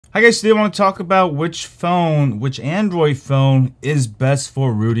Hi guys, today I want to talk about which Android phone is best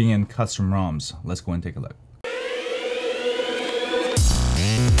for rooting in custom ROMs. Let's go and take a look.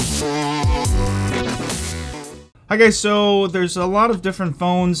 Hi guys, so there's a lot of different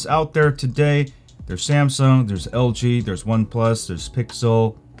phones out there today. There's Samsung, there's LG, there's OnePlus, there's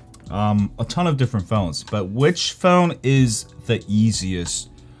Pixel, a ton of different phones. But which phone is the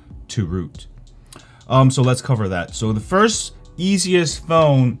easiest to root? So let's cover that. So the first easiest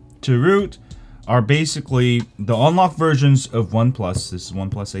phone to root are basically the unlocked versions of OnePlus. This is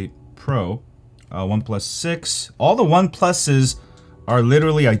OnePlus 8 Pro, OnePlus 6. All the OnePluses are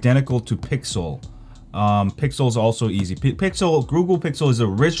literally identical to Pixel. Pixel is also easy. Google Pixel is the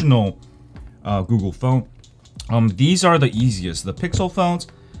original Google phone. These are the easiest, the Pixel phones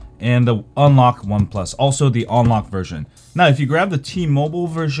and the unlocked OnePlus, also the unlocked version. Now, if you grab the T-Mobile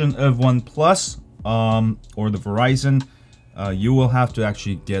version of OnePlus or the Verizon, you will have to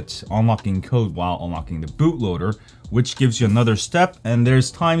actually get unlocking code while unlocking the bootloader, which gives you another step. And there's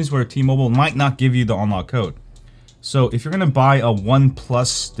times where T-Mobile might not give you the unlock code. So if you're gonna buy a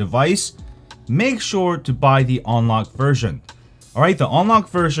OnePlus device, make sure to buy the unlocked version. All right, the unlocked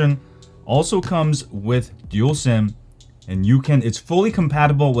version also comes with dual SIM, and it's fully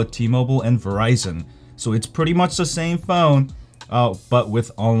compatible with T-Mobile and Verizon. So it's pretty much the same phone, but with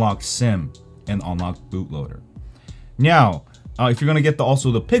unlocked SIM and unlocked bootloader. Now, if you're gonna get also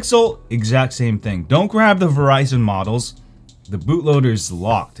the Pixel, exact same thing. Don't grab the Verizon models. The bootloader is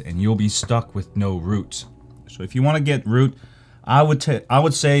locked, and you'll be stuck with no root. So if you want to get root, I would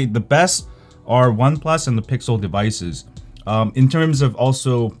say the best are OnePlus and the Pixel devices. In terms of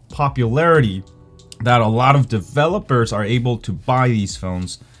also popularity, that a lot of developers are able to buy these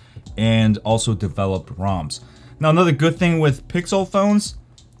phones and also develop ROMs. Now, another good thing with Pixel phones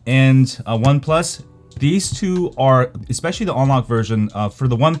and OnePlus, these two are, especially the unlocked version, for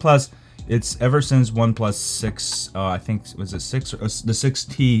the OnePlus, it's ever since OnePlus 6, I think, was it 6 or the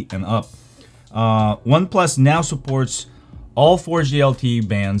 6T and up. OnePlus now supports all 4G LTE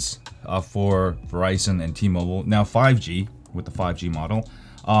bands for Verizon and T-Mobile, now 5G with the 5G model.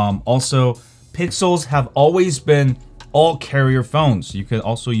 Also, Pixels have always been all carrier phones. You could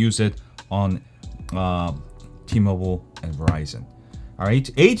also use it on T-Mobile and Verizon. All right,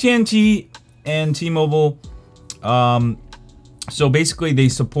 AT&T and T-Mobile, so basically they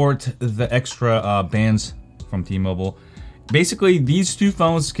support the extra bands from T-Mobile. Basically, these two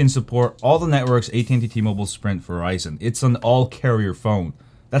phones can support all the networks: AT&T, T-Mobile, Sprint, Verizon. It's an all-carrier phone.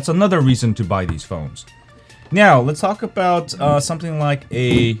 That's another reason to buy these phones. Now, let's talk about something like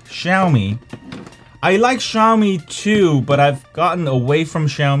a Xiaomi. I like Xiaomi too, but I've gotten away from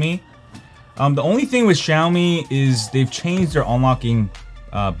Xiaomi. The only thing with Xiaomi is they've changed their unlocking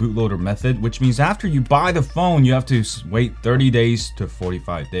bootloader method, which means after you buy the phone, you have to wait 30 days to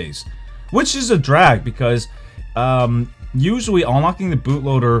 45 days, which is a drag because usually unlocking the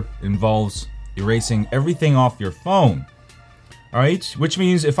bootloader involves erasing everything off your phone. Alright, which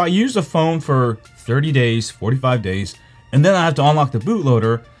means if I use the phone for 30 days, 45 days, and then I have to unlock the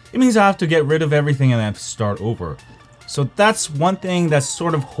bootloader, it means I have to get rid of everything and I have to start over. So that's one thing that's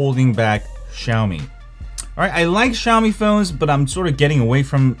sort of holding back Xiaomi. Alright, I like Xiaomi phones, but I'm sort of getting away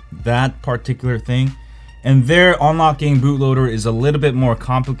from that particular thing. And their unlocking bootloader is a little bit more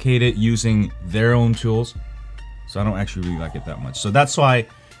complicated using their own tools. So I don't actually really like it that much. So that's why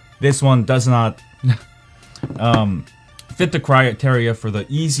this one does not fit the criteria for the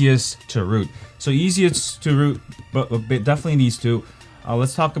easiest to root. So easiest to root, but definitely these two.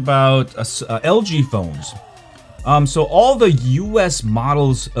 Let's talk about LG phones. So all the US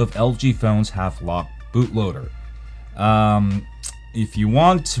models of LG phones have locked bootloader. If you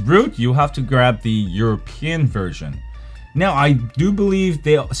want to root, you have to grab the European version. Now, I do believe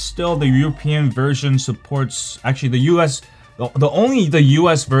the European version supports, actually only the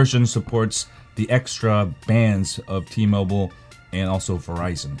US version supports the extra bands of T-Mobile and also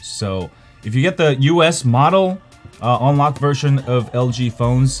Verizon. So if you get the US model unlocked version of LG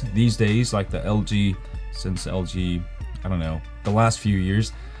phones these days, like the LG, since LG, I don't know, the last few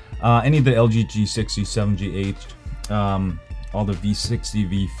years, any of the LG G60, 7G, 8, all the V60,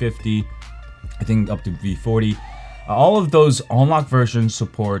 V50, I think up to V40, all of those unlocked versions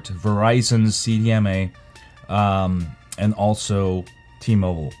support Verizon's CDMA and also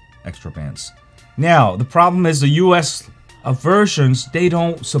T-Mobile extra bands. Now, the problem is the US versions, they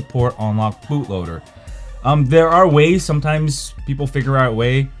don't support unlocked bootloader. There are ways, sometimes people figure out a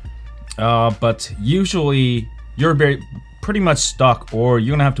way, but usually you're pretty much stuck, or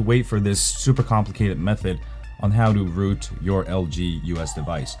you're gonna have to wait for this super complicated method on how to root your LG US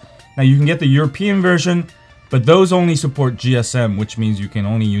device. Now, you can get the European version, But those only support GSM, which means you can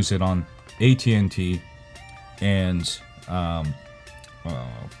only use it on AT&T and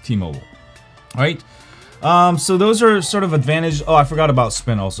T-Mobile. All right. So those are sort of advantage. Oh, I forgot about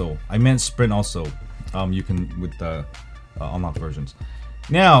Sprint also. I meant Sprint also. You can with the unlocked versions.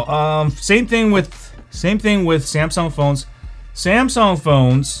 Now, same thing with Samsung phones. Samsung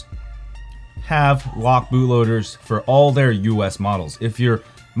phones have lock bootloaders for all their US models. If your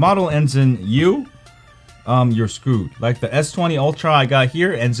model ends in U, you're screwed. Like the S20 Ultra I got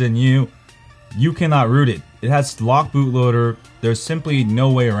here ends in U. You cannot root it. It has lock bootloader. There's simply no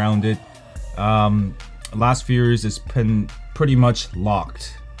way around it. Last few years it's been pretty much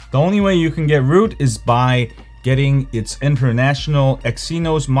locked. The only way you can get root is by getting its international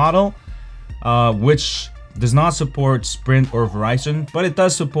Exynos model, which does not support Sprint or Verizon, but it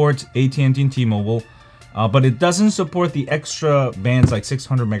does support AT&T and T-Mobile. But it doesn't support the extra bands like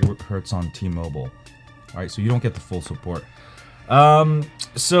 600 megahertz on T-Mobile. Alright, so you don't get the full support.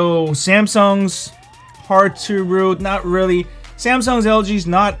 So Samsung's hard to root, not really. Samsung's LG's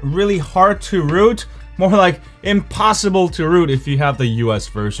not really hard to root, more like impossible to root if you have the US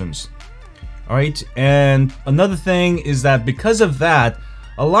versions. Alright, and another thing is that because of that,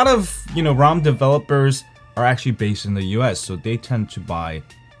 a lot of, ROM developers are actually based in the US, so they tend to buy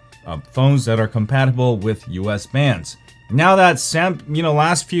phones that are compatible with US bands. Now that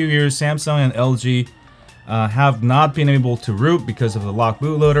last few years Samsung and LG have not been able to root because of the lock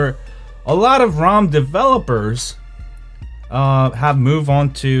bootloader, a lot of ROM developers have moved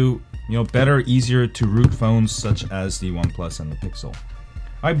on to better, easier to root phones such as the OnePlus and the Pixel. All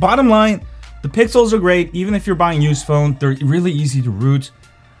right, bottom line, the Pixels are great. Even if you're buying used phone, they're really easy to root.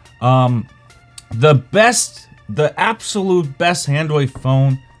 The absolute best Android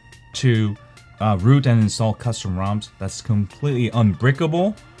phone to root and install custom ROMs that's completely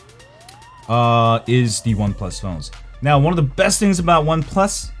unbrickable is the OnePlus phones. Now, one of the best things about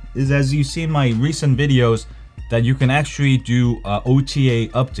OnePlus is, as you see in my recent videos, that you can actually do OTA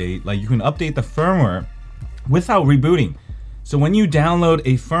update. Like, you can update the firmware without rebooting. So when you download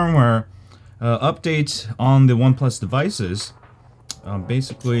a firmware update on the OnePlus devices,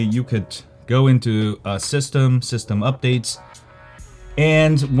 basically you could go into system updates,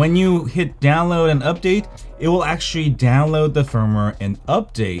 and when you hit download and update, it will actually download the firmware and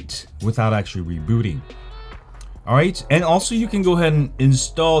update without actually rebooting. Alright, and also you can go ahead and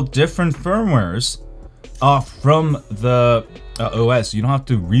install different firmwares from the OS. You don't have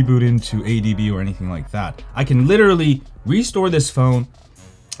to reboot into ADB or anything like that. I can literally restore this phone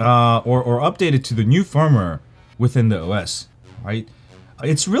or update it to the new firmware within the OS. Right?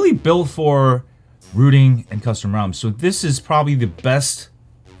 It's really built for rooting and custom ROMs. So this is probably the best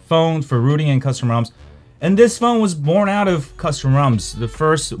phone for rooting and custom ROMs. And this phone was born out of custom ROMs. The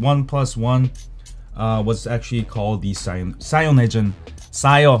first OnePlus One was actually called the Cyanogen.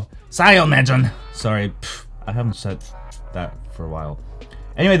 Sorry, I haven't said that for a while.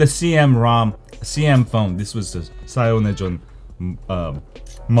 Anyway, the CM phone. This was the Cyanogen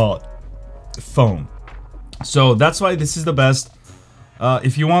mod phone. So that's why this is the best.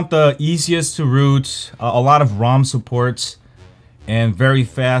 If you want the easiest to root, a lot of ROM support, and very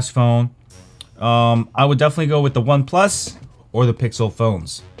fast phone, I would definitely go with the OnePlus or the Pixel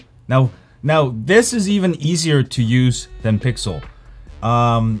phones. Now this is even easier to use than Pixel.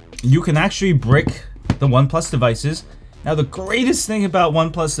 You can actually brick the OnePlus devices. Now the greatest thing about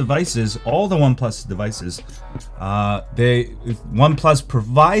OnePlus devices, all the OnePlus devices, OnePlus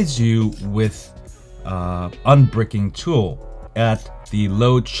provides you with unbricking tool at the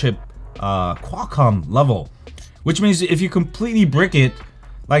low chip Qualcomm level, which means if you completely brick it,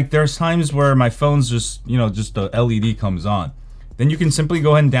 like there's times where my phone's just the LED comes on, then you can simply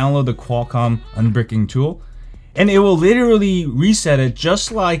go ahead and download the Qualcomm unbricking tool, and it will literally reset it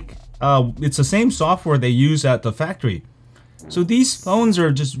just like it's the same software they use at the factory. So these phones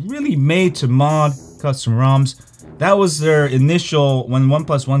are just really made to mod custom ROMs. That was their initial, when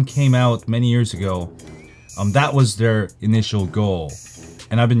OnePlus One came out many years ago, that was their initial goal.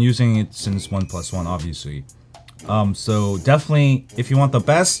 And I've been using it since OnePlus One, obviously. So definitely, if you want the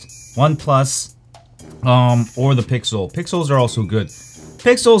best, OnePlus or the Pixel. Pixels are also good.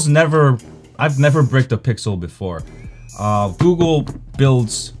 Pixels I've never bricked a Pixel before. Google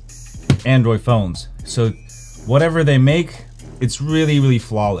builds Android phones, so whatever they make, it's really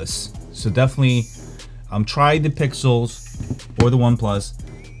flawless. So definitely try the Pixels or the OnePlus.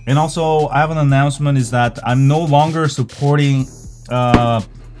 And also, I have an announcement, is that I'm no longer supporting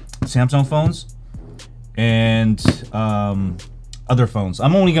Samsung phones and other phones.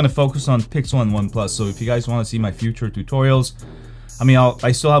 I'm only going to focus on Pixel and OnePlus. So if you guys want to see my future tutorials, I mean,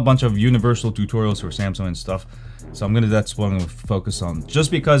 I still have a bunch of universal tutorials for Samsung and stuff, so that's what I'm gonna focus on.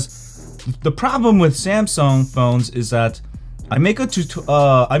 Just because the problem with Samsung phones is that I make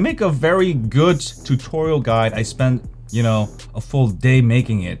a very good tutorial guide. I spend, you know, a full day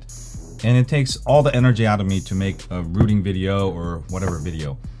making it, and it takes all the energy out of me to make a rooting video or whatever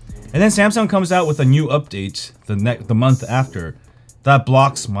video. And then Samsung comes out with a new update the month after that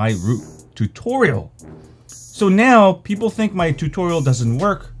blocks my root tutorial. So now people think my tutorial doesn't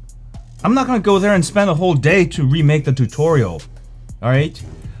work. I'm not gonna go there and spend a whole day to remake the tutorial. All right.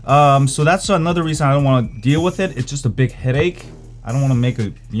 So that's another reason I don't want to deal with it. It's just a big headache. I don't want to make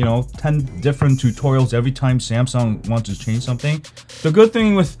 10 different tutorials every time Samsung wants to change something. The good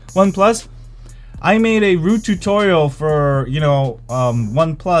thing with OnePlus, I made a root tutorial for,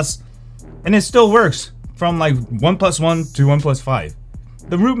 OnePlus, and it still works from like OnePlus 1 to OnePlus 5.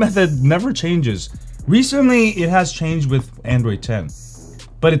 The root method never changes. Recently, it has changed with Android 10,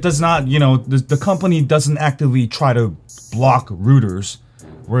 but it does not, the company doesn't actively try to block rooters,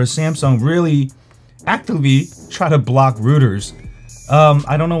 whereas Samsung really actively try to block rooters.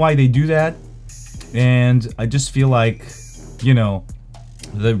 I don't know why they do that, and I just feel like,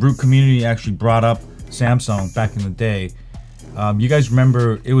 the root community actually brought up Samsung back in the day. You guys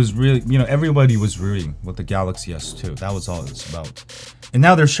remember, it was really, everybody was rooting with the Galaxy S2. That was all it was about. And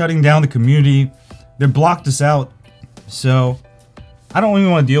now they're shutting down the community. They blocked us out. So, I don't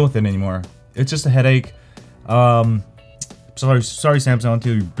even want to deal with it anymore. It's just a headache. Sorry Samsung,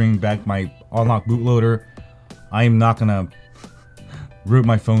 until you bring back my unlock bootloader. I'm not gonna root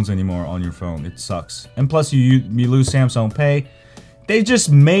my phones anymore on your phone. It sucks. And plus you lose Samsung Pay. They just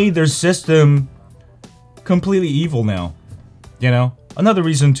made their system completely evil now. Another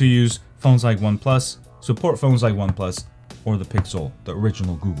reason to use phones like OnePlus, support phones like OnePlus, or the Pixel, the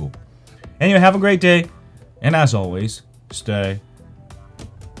original Google. Anyway, have a great day, and as always, stay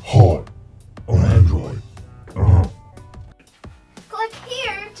hot.